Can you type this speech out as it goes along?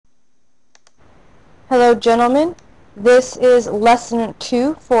Hello, gentlemen. This is lesson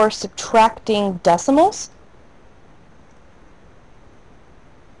 2 for subtracting decimals.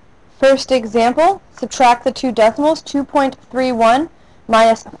 First example, subtract the two decimals, 2.31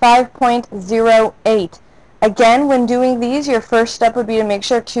 minus 5.08. Again, when doing these, your first step would be to make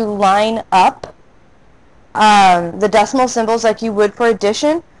sure to line up the decimal symbols like you would for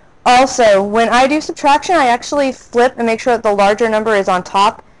addition. Also, when I do subtraction, I actually flip and make sure that the larger number is on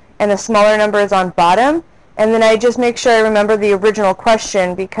top and the smaller number is on bottom. And then I just make sure I remember the original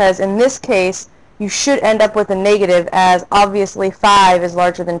question, because in this case, you should end up with a negative, as obviously 5 is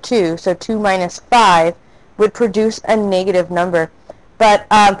larger than 2. So 2 minus 5 would produce a negative number. But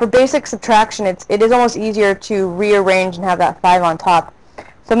for basic subtraction, it is almost easier to rearrange and have that 5 on top. So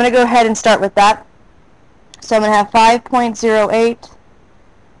I'm going to go ahead and start with that. So I'm going to have 5.08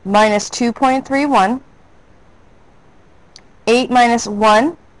 minus 2.31. 8 minus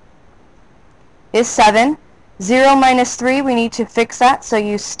 1 is 7. 0 minus 3, we need to fix that, so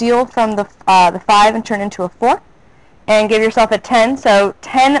you steal from the 5 and turn it into a 4. And give yourself a 10, so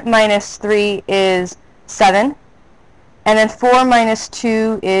 10 minus 3 is 7. And then 4 minus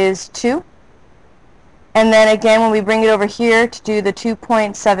 2 is 2. And then again, when we bring it over here to do the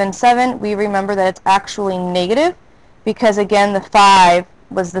 2.77, we remember that it's actually negative, because again, the 5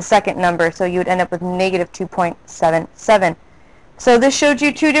 was the second number, so you would end up with negative 2.77. So this showed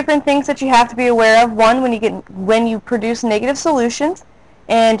you two different things that you have to be aware of. One, when you produce negative solutions,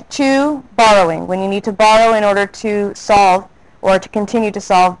 and two, borrowing, when you need to borrow in order to solve or to continue to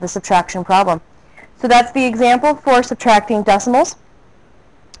solve the subtraction problem. So that's the example for subtracting decimals.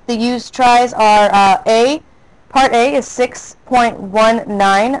 The used tries are part A is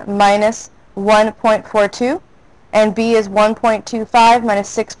 6.19 minus 1.42, and B is 1.25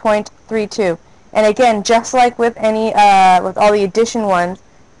 minus 6.32. And again, just like with with all the addition ones,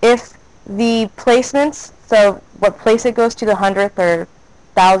 if the placements, so what place it goes to, the hundredth or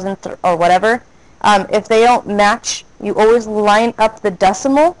thousandth or whatever, if they don't match, you always line up the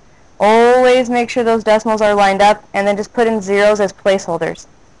decimal. Always make sure those decimals are lined up, and then just put in zeros as placeholders.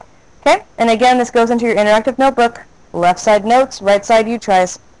 Okay, and again, this goes into your interactive notebook. Left side notes, right side you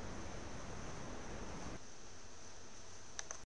tries.